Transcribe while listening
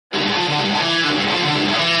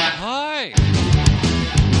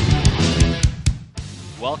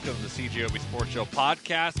welcome to the CJOB Sports Show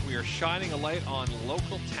podcast. We are shining a light on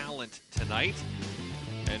local talent tonight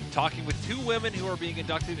and talking with two women who are being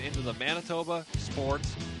inducted into the Manitoba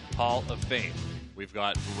Sports Hall of Fame. We've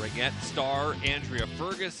got Ringette star Andrea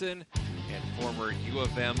Ferguson and former U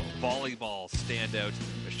of M volleyball standout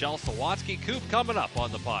Michelle Sawatsky. Coop coming up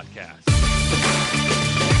on the podcast.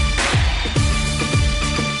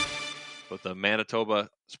 With the Manitoba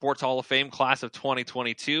Sports Hall of Fame class of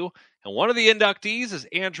 2022. And one of the inductees is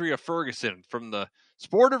Andrea Ferguson from the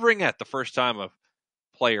sport of ringette. The first time a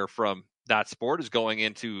player from that sport is going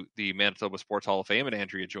into the Manitoba Sports Hall of Fame, and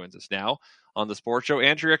Andrea joins us now on the Sports Show.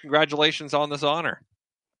 Andrea, congratulations on this honor.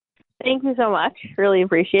 Thank you so much. Really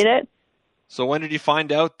appreciate it. So when did you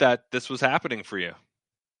find out that this was happening for you?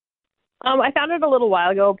 I found it a little while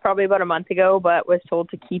ago, probably about a month ago, but was told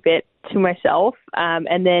to keep it to myself.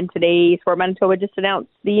 And then today, Sport Manitoba just announced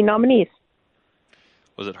the nominees.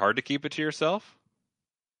 Was it hard to keep it to yourself?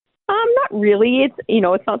 Not really. It's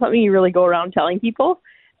not something you really go around telling people.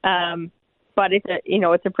 But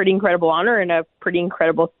it's a pretty incredible honor and a pretty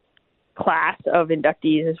incredible class of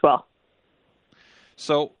inductees as well.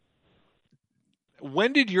 So,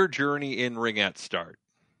 when did your journey in ringette start?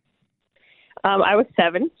 I was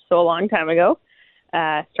 7, so a long time ago.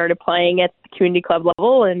 Started playing at the community club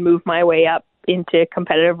level and moved my way up into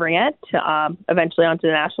competitive ringette, eventually onto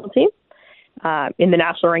the national team in the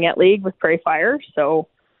National Ringette League with Prairie Fire. So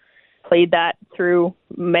played that through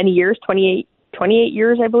many years, 28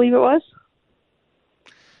 years, I believe it was.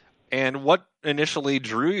 And what initially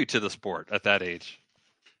drew you to the sport at that age?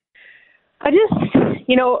 I just,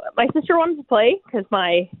 my sister wanted to play because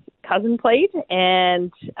my cousin played,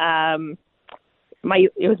 and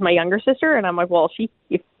it was my younger sister, and I'm like, well,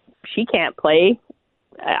 if she can't play,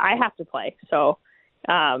 I have to play. So,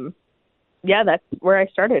 that's where I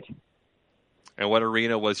started. And what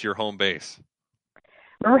arena was your home base?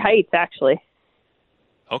 River Heights, actually.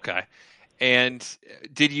 Okay. And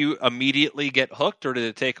did you immediately get hooked, or did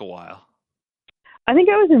it take a while? I think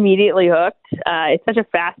I was immediately hooked. It's such a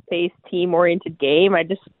fast-paced, team-oriented game. I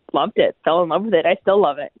just loved it, fell in love with it. I still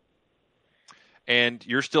love it. And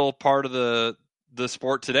you're still part of the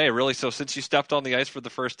sport today, really? So since you stepped on the ice for the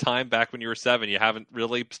first time back when you were 7, you haven't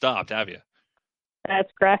really stopped, have you? That's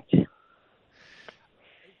correct.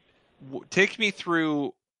 Take me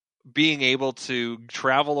through being able to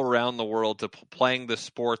travel around the world to playing the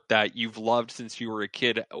sport that you've loved since you were a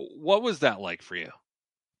kid. What was that like for you?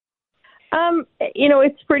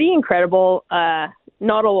 It's pretty incredible.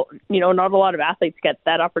 Not a lot of athletes get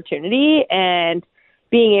that opportunity, and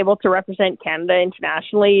being able to represent Canada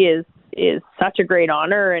internationally is such a great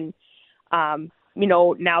honor. And,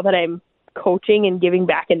 now that I'm coaching and giving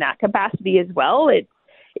back in that capacity as well,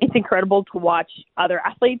 it's incredible to watch other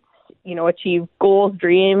athletes, achieve goals,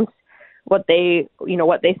 dreams, what they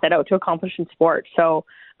set out to accomplish in sport. So,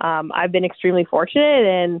 I've been extremely fortunate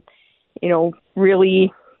and,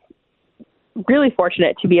 really, really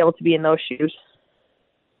fortunate to be able to be in those shoes.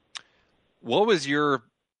 What was your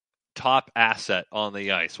top asset on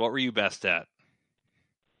the ice? What were you best at?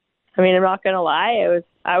 I mean, I'm not going to lie.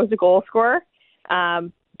 I was a goal scorer.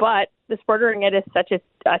 But the sport of ringette is such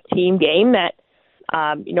a team game that,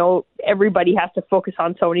 everybody has to focus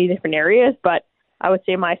on so many different areas. But I would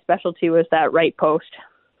say my specialty was that right post.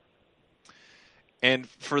 And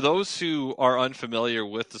for those who are unfamiliar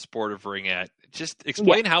with the sport of ringette, just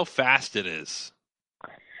explain how fast it is.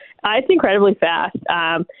 It's incredibly fast.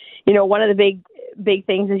 One of the big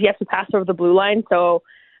things is you have to pass over the blue line. So,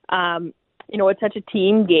 it's such a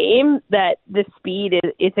team game that the speed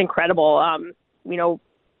is incredible.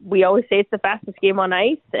 We always say it's the fastest game on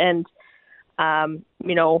ice. And,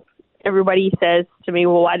 everybody says to me,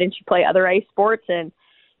 well, why didn't you play other ice sports? And,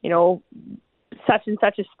 such and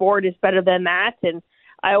such a sport is better than that. And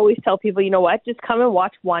I always tell people, just come and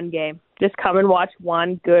watch one game. Just come and watch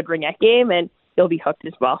one good ringette game, and you'll be hooked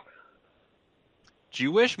as well. Do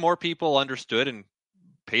you wish more people understood and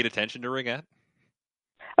paid attention to ringette?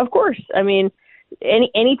 Of course. I mean,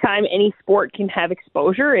 anytime any sport can have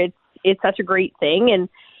exposure, it's such a great thing. And,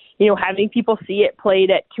 having people see it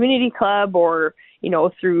played at community club or,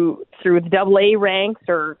 through the AA ranks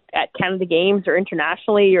or at Canada Games or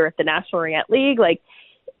internationally or at the National Ringette League,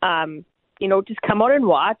 just come out and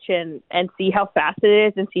watch and see how fast it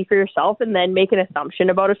is and see for yourself, and then make an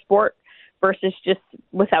assumption about a sport versus just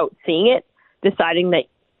without seeing it, deciding that,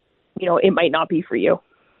 it might not be for you.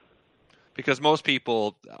 Because most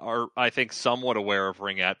people are, I think, somewhat aware of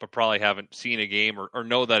ringette, but probably haven't seen a game or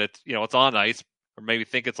know that it's, it's on ice, or maybe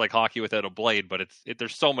think it's like hockey without a blade, but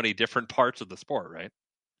there's so many different parts of the sport, right?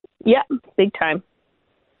 Yeah, big time.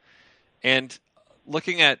 And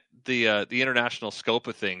looking at the international scope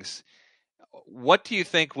of things, what do you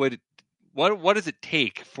think what does it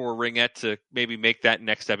take for Ringette to maybe make that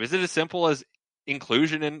next step? Is it as simple as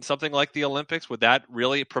inclusion in something like the Olympics? Would that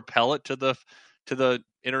really propel it to the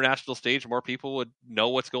international stage? More people would know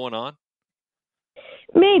what's going on?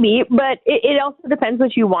 Maybe, but it also depends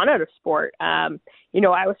what you want out of sport. I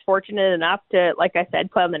was fortunate enough to, like I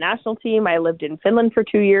said, play on the national team. I lived in Finland for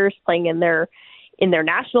 2 years playing in their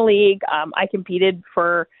national league. I competed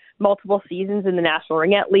for multiple seasons in the National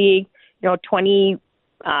Ringette League, 20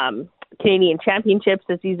 Canadian championships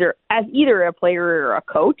as either a player or a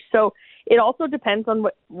coach. So it also depends on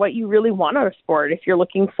what you really want out of sport. If you're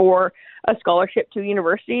looking for a scholarship to a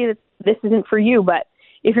university, this isn't for you. But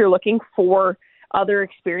if you're looking for other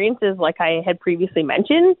experiences, like I had previously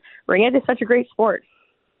mentioned, Ringette is such a great sport.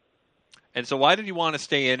 And so why did you want to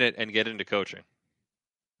stay in it and get into coaching?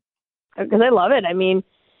 Because I love it. I mean,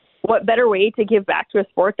 what better way to give back to a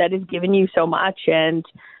sport that has given you so much? And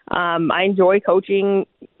I enjoy coaching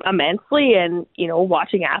immensely, and,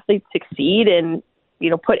 watching athletes succeed and,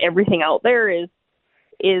 put everything out there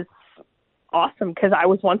is awesome, because I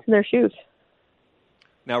was once in their shoes.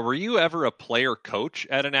 Now, were you ever a player coach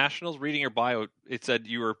at a nationals? Reading your bio, it said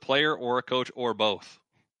you were a player or a coach or both.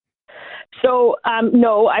 So,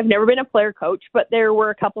 no, I've never been a player coach, but there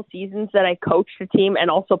were a couple seasons that I coached a team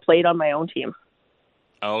and also played on my own team.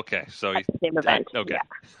 Oh, okay. So at the same event. Okay.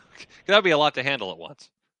 Yeah. That'd be a lot to handle at once.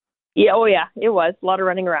 Yeah. Oh, yeah. It was a lot of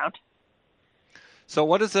running around. So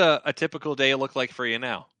what does a typical day look like for you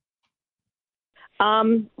now?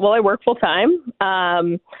 Well, I work full time.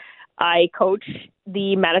 I coach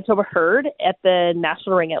the Manitoba Herd at the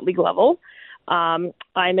National Ringette League level. I'm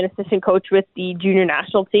an assistant coach with the junior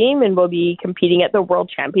national team, and we'll be competing at the World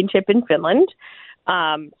Championship in Finland.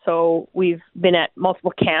 So we've been at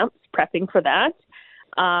multiple camps prepping for that.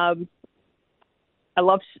 I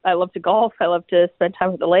love to golf. I love to spend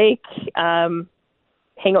time at the lake, hang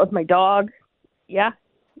out with my dog. Yeah.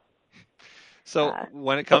 So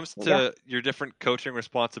when it comes to your different coaching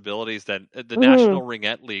responsibilities, then the National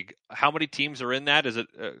Ringette League, how many teams are in that? Is it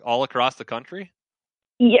all across the country?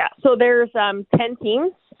 Yeah. So there's 10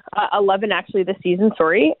 teams, 11 actually this season.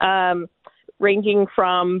 Sorry, ranging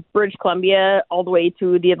from British Columbia all the way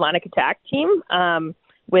to the Atlantic Attack team,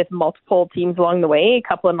 with multiple teams along the way. A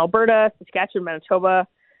couple in Alberta, Saskatchewan, Manitoba,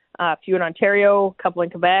 a few in Ontario, a couple in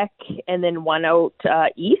Quebec, and then one out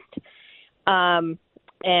east.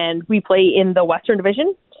 And we play in the Western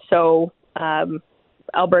Division, so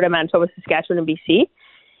Alberta, Manitoba, Saskatchewan, and BC.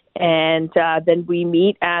 And then we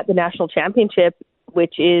meet at the National Championship,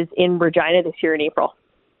 which is in Regina this year in April.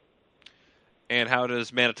 And how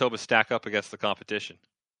does Manitoba stack up against the competition?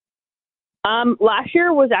 Last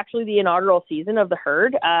year was actually the inaugural season of the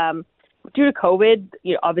Herd. Due to COVID,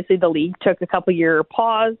 obviously the league took a couple-year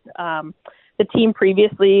pause. The team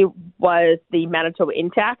previously was the Manitoba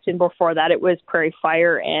Intact, and before that it was Prairie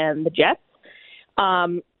Fire and the Jets.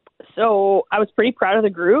 So I was pretty proud of the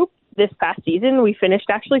group. This past season, we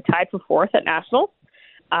finished actually tied for fourth at Nationals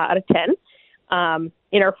out of 10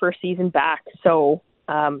 in our first season back. So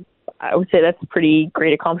I would say that's a pretty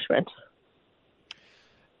great accomplishment.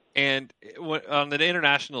 And on the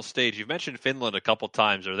international stage, you've mentioned Finland a couple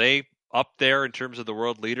times. Are they up there in terms of the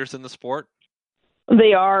world leaders in the sport?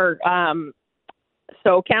 They are.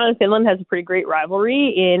 So Canada and Finland has a pretty great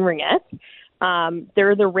rivalry in Ringette.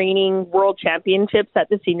 They're the reigning world championships at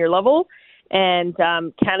the senior level, and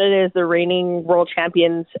Canada is the reigning world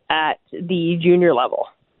champions at the junior level.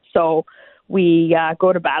 So we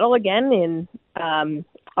go to battle again in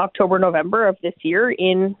October, November of this year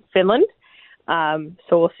in Finland. So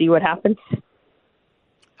we'll see what happens.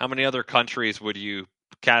 How many other countries would you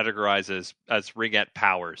categorize as Ringette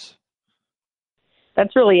powers?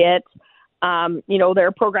 That's really it. There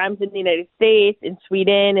are programs in the United States, in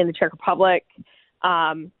Sweden, in the Czech Republic.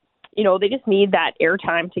 They just need that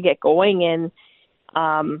airtime to get going, and,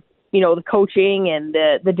 the coaching and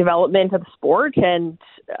the development of the sport. And,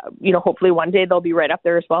 hopefully one day they'll be right up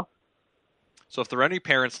there as well. So if there are any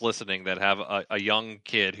parents listening that have a young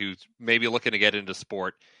kid who's maybe looking to get into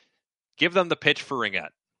sport, give them the pitch for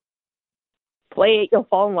Ringette. Play it, you'll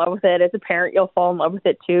fall in love with it. As a parent, you'll fall in love with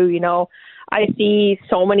it too. I see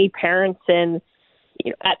so many parents and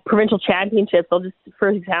at provincial championships, they'll just, for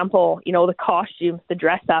example, the costumes, the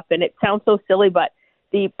dress up, and it sounds so silly, but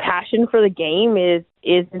the passion for the game is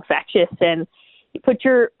infectious, and you put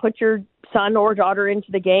your son or daughter into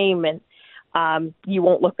the game, and you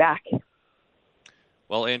won't look back.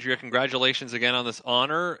 Well, Andrea, congratulations again on this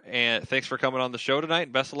honor, and thanks for coming on the show tonight,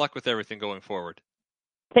 and best of luck with everything going forward.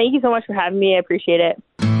 Thank you so much for having me. I appreciate it.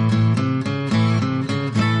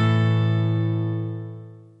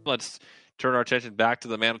 Let's turn our attention back to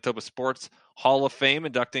the Manitoba Sports Hall of Fame,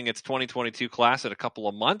 inducting its 2022 class in a couple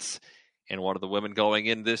of months. And one of the women going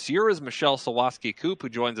in this year is Michelle Sawatsky-Coop, who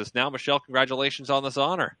joins us now. Michelle, congratulations on this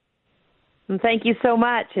honor. Thank you so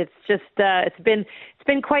much. It's just it's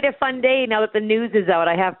been quite a fun day now that the news is out.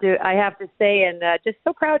 I have to say, and just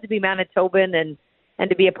so proud to be Manitoban and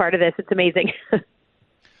to be a part of this. It's amazing.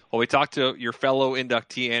 Well, we talked to your fellow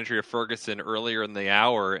inductee, Andrea Ferguson, earlier in the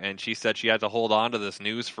hour, and she said she had to hold on to this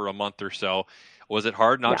news for a month or so. Was it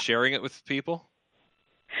hard not sharing it with people?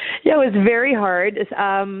 Yeah, it was very hard.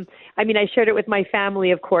 I shared it with my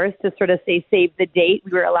family, of course, to sort of say save the date.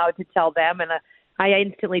 We were allowed to tell them, and I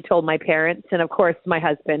instantly told my parents, and of course my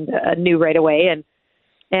husband knew right away, and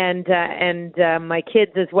my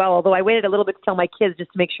kids as well. Although I waited a little bit to tell my kids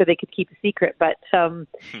just to make sure they could keep a secret. But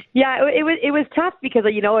it was tough because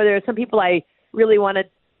there are some people I really want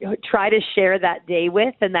to try to share that day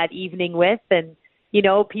with and that evening with, and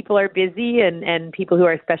people are busy and people who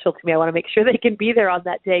are special to me, I want to make sure they can be there on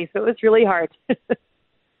that day. So it was really hard.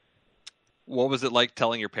 What was it like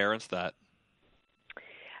telling your parents that?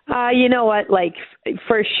 You know what, like,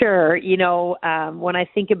 for sure, when I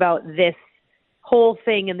think about this whole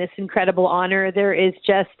thing and this incredible honor, there is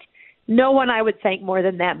just no one I would thank more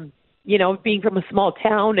than them, being from a small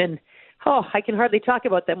town. And, I can hardly talk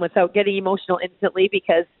about them without getting emotional instantly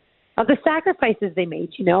because of the sacrifices they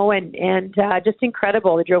made, and just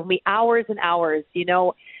incredible. They drove me hours and hours,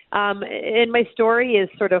 and my story is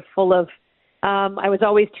sort of full of, I was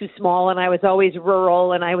always too small and I was always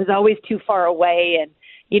rural and I was always too far away and,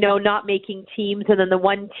 not making teams. And then the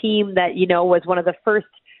one team that, was one of the first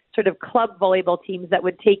sort of club volleyball teams that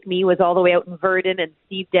would take me was all the way out in Virden, and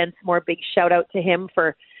Steve Densmore, big shout out to him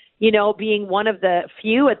for, being one of the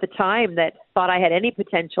few at the time that thought I had any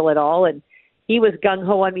potential at all. And he was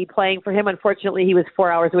gung-ho on me playing for him. Unfortunately, he was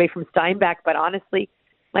 4 hours away from Steinbach, but honestly,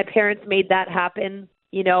 my parents made that happen,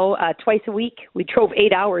 twice a week. We drove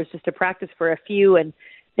 8 hours just to practice for a few, and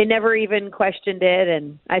they never even questioned it.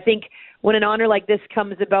 And I think when an honor like this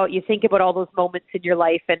comes about, you think about all those moments in your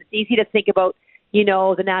life, and it's easy to think about,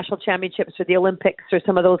 the national championships or the Olympics or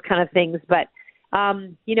some of those kind of things. But,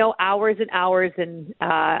 hours and hours, and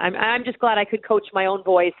I'm just glad I could coach my own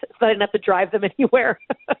boys so I didn't have to drive them anywhere.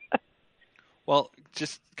 Well,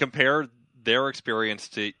 just compare their experience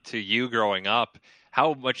to you growing up.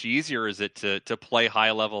 How much easier is it to play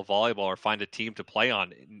high-level volleyball or find a team to play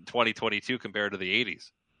on in 2022 compared to the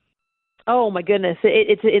 80s? Oh, my goodness.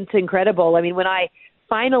 It's incredible. I mean, when I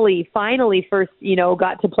finally first,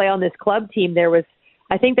 got to play on this club team, there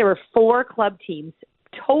were 4 club teams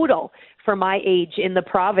total for my age in the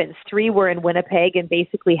province. 3 were in Winnipeg and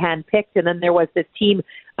basically handpicked. And then there was this team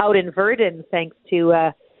out in Virden, thanks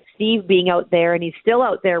to Steve being out there, and he's still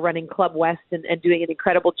out there running Club West and doing an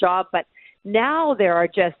incredible job. But now there are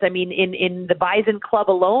just, in the Bison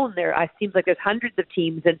Club alone, it seems like there's hundreds of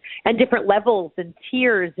teams and different levels and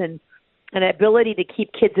tiers and an ability to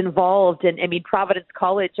keep kids involved. And Providence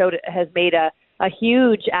College has made a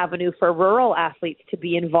huge avenue for rural athletes to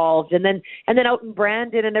be involved. And then out in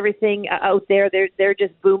Brandon and everything out there, they're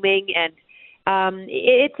just booming. And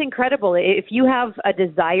it's incredible. If you have a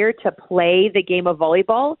desire to play the game of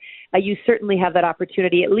volleyball, you certainly have that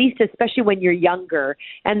opportunity, at least especially when you're younger.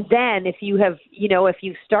 And then if you have, if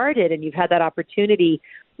you've started and you've had that opportunity,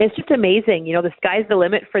 it's just amazing. The sky's the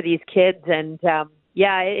limit for these kids. And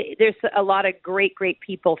there's a lot of great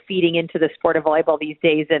people feeding into the sport of volleyball these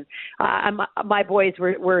days. And my boys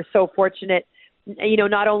were so fortunate,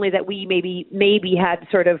 not only that we maybe had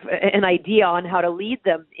sort of an idea on how to lead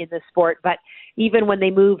them in the sport, but even when they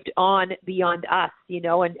moved on beyond us,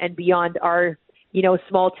 and beyond our,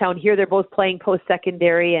 small town here, they're both playing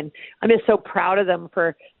post-secondary. And I'm just so proud of them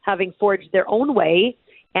for having forged their own way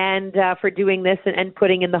and for doing this and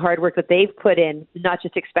putting in the hard work that they've put in, not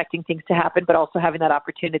just expecting things to happen, but also having that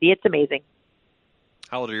opportunity. It's amazing.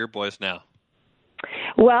 How old are your boys now?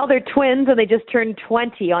 Well, they're twins, and they just turned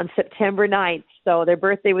 20 on September 9th. So their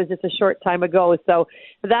birthday was just a short time ago. So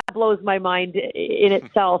that blows my mind in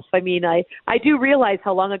itself. I do realize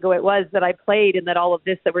how long ago it was that I played, and that all of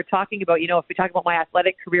this that we're talking about, if we talk about my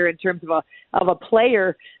athletic career in terms of a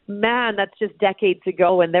player, man, that's just decades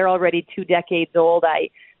ago, and they're already 2 decades old.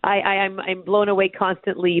 I'm blown away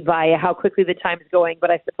constantly by how quickly the time's going.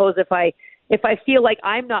 But I suppose if I feel like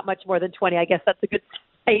I'm not much more than 20, I guess that's a good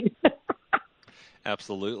sign.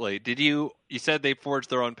 Absolutely. You said they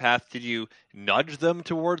forged their own path. Did you nudge them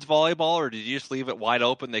towards volleyball, or did you just leave it wide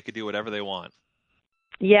open? They could do whatever they want.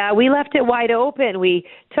 Yeah, we left it wide open. We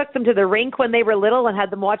took them to the rink when they were little and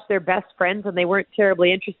had them watch their best friends, and they weren't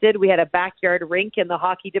terribly interested. We had a backyard rink in the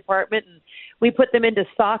hockey department, and we put them into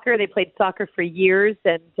soccer. They played soccer for years,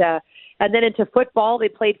 and then into football. They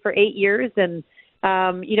played for 8 years, and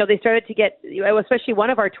they started to get, especially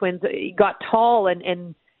one of our twins got tall,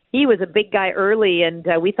 and he was a big guy early, and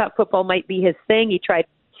we thought football might be his thing. He tried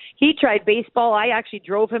baseball. I actually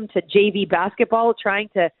drove him to JV basketball, trying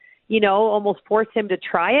to almost force him to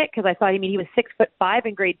try it, because I thought, he was 6'5"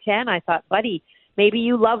 in grade 10. I thought, buddy, maybe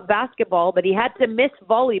you love basketball, but he had to miss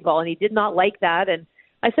volleyball, and he did not like that. And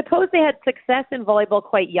I suppose they had success in volleyball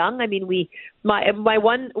quite young. I mean, my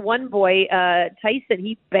one boy, Tyson,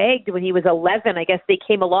 he begged when he was 11. I guess they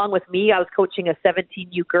came along with me. I was coaching a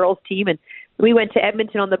 17U girls team, and we went to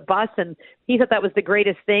Edmonton on the bus, and he thought that was the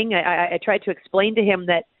greatest thing. I tried to explain to him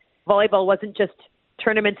that volleyball wasn't just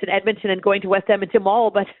tournaments in Edmonton and going to West Edmonton Mall,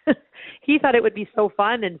 but he thought it would be so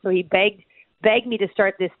fun, and so he begged me to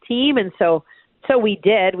start this team, and so we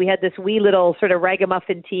did. We had this wee little sort of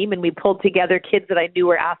ragamuffin team, and we pulled together kids that I knew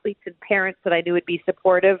were athletes and parents that I knew would be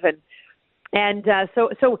supportive, and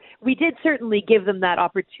so we did certainly give them that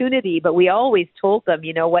opportunity, but we always told them,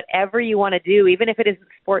 whatever you want to do, even if it isn't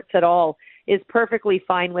sports at all, is perfectly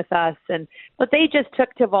fine with us. But they just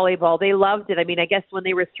took to volleyball. They loved it. I mean, I guess when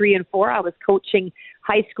they were 3 and 4, I was coaching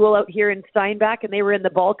high school out here in Steinbach, and they were in the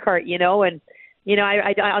ball cart,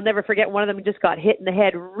 I'll never forget, one of them just got hit in the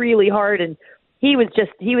head really hard, and he was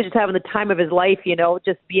just having the time of his life,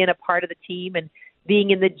 just being a part of the team and being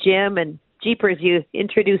in the gym. And jeepers, you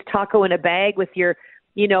introduce taco in a bag with your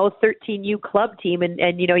 13U club team,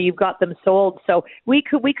 and you've got them sold. So we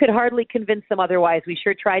could hardly convince them otherwise. We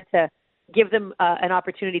sure tried to give them an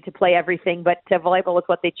opportunity to play everything, but volleyball was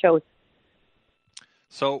what they chose.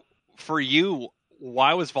 So for you,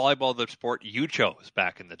 why was volleyball the sport you chose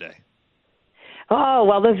back in the day? Oh,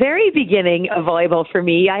 well, the very beginning of volleyball for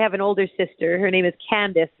me, I have an older sister. Her name is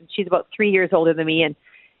Candace, and she's about 3 years older than me.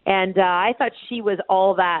 And I thought she was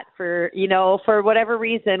all that for whatever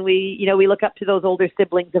reason, we look up to those older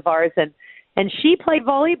siblings of ours, and she played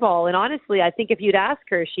volleyball. And honestly, I think if you'd ask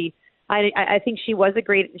her, I think she's a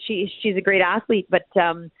great athlete, but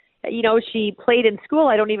she played in school.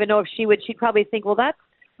 I don't even know if she'd probably think, well, that's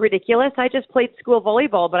ridiculous. I just played school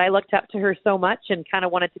volleyball, but I looked up to her so much and kind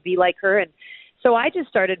of wanted to be like her. And so I just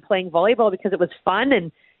started playing volleyball because it was fun.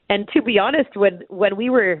 And to be honest, when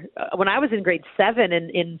I was in grade 7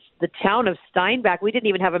 in the town of Steinbach, we didn't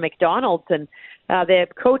even have a McDonald's. And the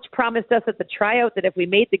coach promised us at the tryout that if we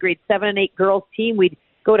made the grade 7 and 8 girls team, we'd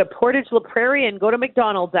go to Portage La Prairie and go to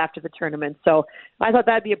McDonald's after the tournament. So I thought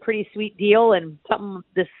that'd be a pretty sweet deal, and something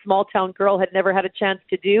this small town girl had never had a chance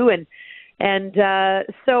to do. And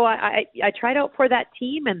so I tried out for that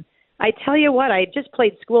team, and I tell you what, I just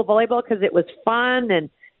played school volleyball because it was fun, and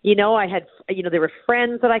I had there were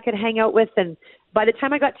friends that I could hang out with. And by the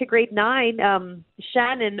time I got to grade 9,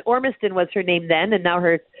 Shannon Ormiston was her name then, and now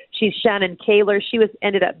she's Shannon Kaler. She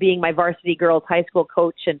ended up being my varsity girls high school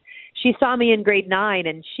coach, and she saw me in grade 9,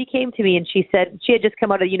 and she came to me and she said she had just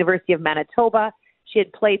come out of the University of Manitoba. She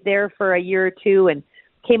had played there for a year or two and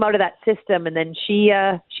came out of that system. And then she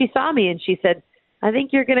saw me and she said, I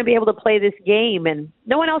think you're going to be able to play this game. And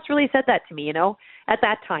no one else really said that to me, at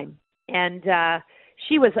that time. And I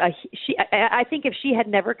think if she had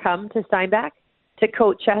never come to Steinbach to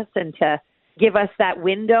coach us and to give us that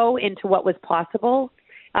window into what was possible,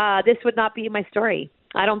 this would not be my story.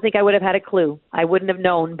 I don't think I would have had a clue. I wouldn't have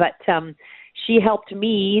known, but she helped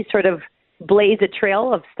me sort of blaze a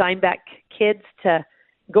trail of Steinbach kids to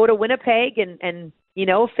go to Winnipeg and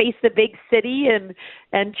face the big city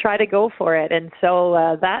and try to go for it. And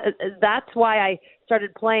so that's why I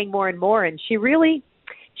started playing more and more. And she really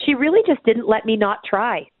just didn't let me not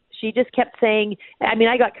try. She just kept saying,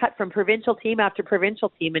 I got cut from provincial team after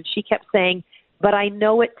provincial team, and she kept saying, but I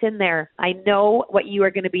know it's in there. I know what you are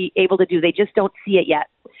going to be able to do. They just don't see it yet.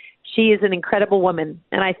 She is an incredible woman,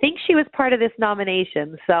 and I think she was part of this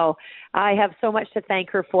nomination. So I have so much to thank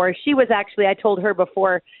her for. She was actually, I told her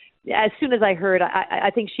before, as soon as I heard, I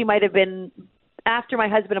think she might have been, after my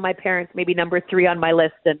husband and my parents, maybe number 3 on my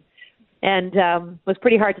list, and was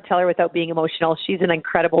pretty hard to tell her without being emotional. She's an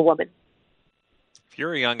incredible woman. If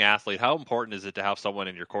you're a young athlete, how important is it to have someone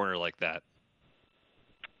in your corner like that?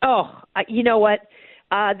 Oh, you know what?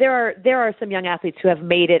 There are some young athletes who have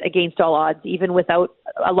made it against all odds, even without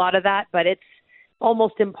a lot of that, but it's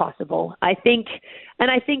almost impossible. I think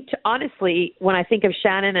honestly, when I think of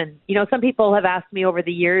Shannon, and, some people have asked me over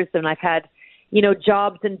the years, and I've had,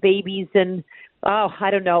 jobs and babies and, I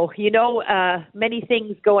don't know, many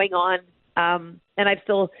things going on. And I've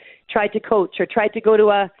still tried to coach or tried to go to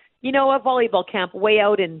a a volleyball camp way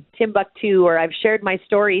out in Timbuktu, or I've shared my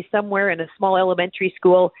story somewhere in a small elementary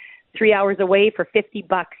school 3 hours away for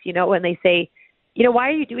 $50, and they say, why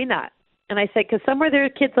are you doing that? And I said, because somewhere there are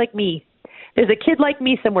kids like me. There's a kid like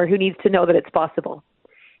me somewhere who needs to know that it's possible.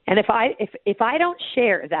 And if I don't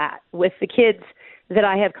share that with the kids that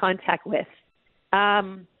I have contact with,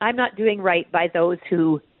 I'm not doing right by those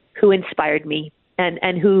who inspired me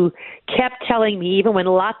and who kept telling me, even when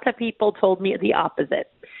lots of people told me the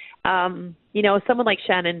opposite. Someone like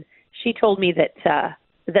Shannon, she told me that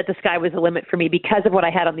the sky was the limit for me because of what I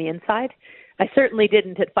had on the inside. I certainly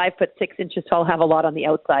didn't at 5'6" tall have a lot on the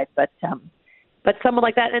outside, but someone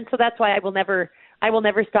like that, and so that's why I will never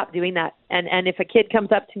stop doing that. And if a kid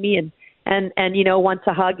comes up to me and wants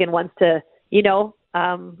a hug and wants to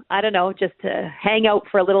just to hang out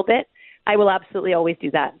for a little bit, I will absolutely always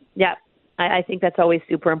do that. Yeah, I think that's always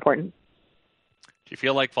super important. Do you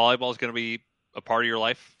feel like volleyball is going to be a part of your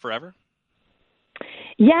life forever?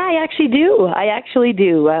 Yeah, I actually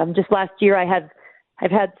do. Just last year, I've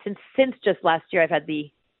had since just last year, I've had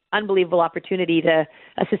the unbelievable opportunity to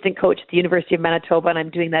assistant coach at the University of Manitoba, and I'm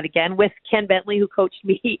doing that again with Ken Bentley, who coached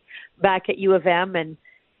me back at U of M.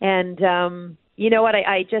 And you know what,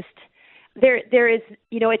 I just there is,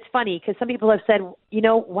 it's funny because some people have said,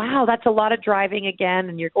 wow, that's a lot of driving again,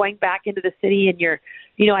 and you're going back into the city,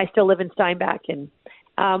 and I still live in Steinbach,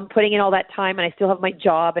 and putting in all that time, and I still have my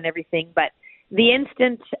job and everything, but the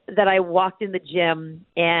instant that I walked in the gym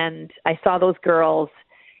and I saw those girls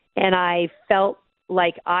and I felt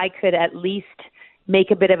like I could at least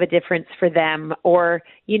make a bit of a difference for them, or,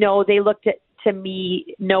 they looked to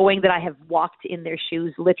me knowing that I have walked in their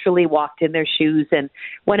shoes, literally walked in their shoes. And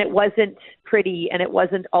when it wasn't pretty and it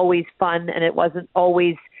wasn't always fun and it wasn't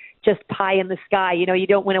always just pie in the sky, you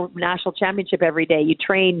don't win a national championship every day. You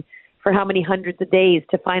train for how many hundreds of days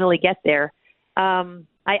to finally get there.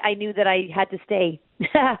 I knew that I had to stay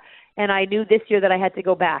and I knew this year that I had to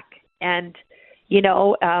go back. And,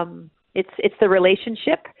 it's the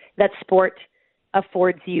relationship that sport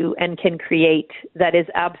affords you and can create that is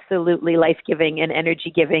absolutely life-giving and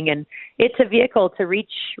energy-giving. And it's a vehicle to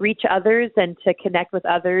reach others and to connect with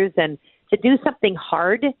others and to do something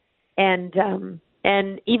hard. And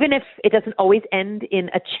even if it doesn't always end in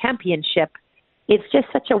a championship, it's just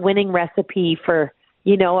such a winning recipe for,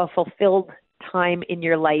 a fulfilled time in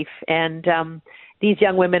your life. And these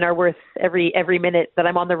young women are worth every minute that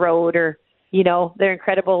I'm on the road, or, they're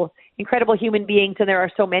incredible human beings, and there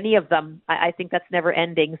are so many of them. I think that's never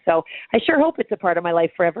ending. So I sure hope it's a part of my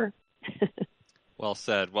life forever. Well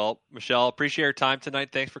said. Well, Michelle, appreciate your time tonight.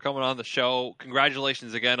 Thanks for coming on the show.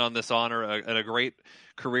 Congratulations again on this honor and a great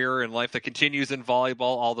career and life that continues in volleyball.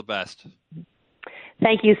 All the best.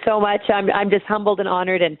 Thank you so much. I'm just humbled and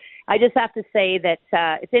honored. And I just have to say that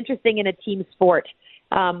it's interesting in a team sport,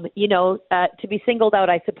 to be singled out,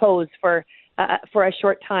 I suppose, for a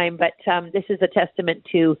short time. But this is a testament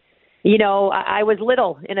to, I was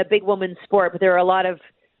little in a big woman's sport, but there are a lot of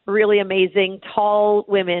really amazing, tall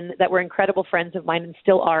women that were incredible friends of mine and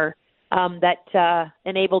still are, that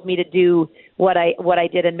enabled me to do what I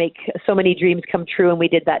did and make so many dreams come true. And we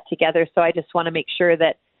did that together. So I just want to make sure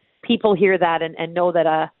that people hear that and know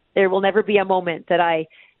that there will never be a moment that I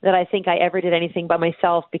think I ever did anything by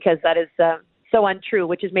myself, because that is so untrue,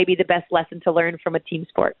 which is maybe the best lesson to learn from a team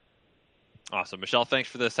sport. Awesome. Michelle, thanks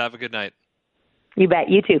for this. Have a good night. You bet.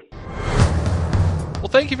 You too. Well,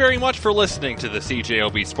 thank you very much for listening to the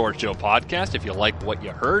CJOB Sports Show podcast. If you like what you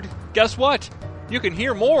heard, guess what? You can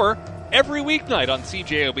hear more every weeknight on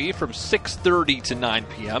CJOB from 6:30 to 9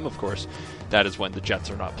 p.m. Of course, that is when the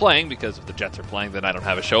Jets are not playing, because if the Jets are playing, then I don't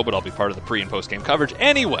have a show, but I'll be part of the pre- and post-game coverage.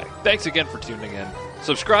 Anyway, thanks again for tuning in.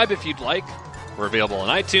 Subscribe if you'd like. We're available on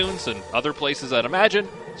iTunes and other places, I'd imagine.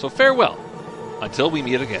 So farewell until we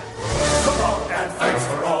meet again. So long and thanks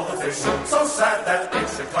for all the fish. So sad that it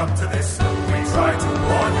should come to this. We try to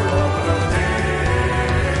warn you all, but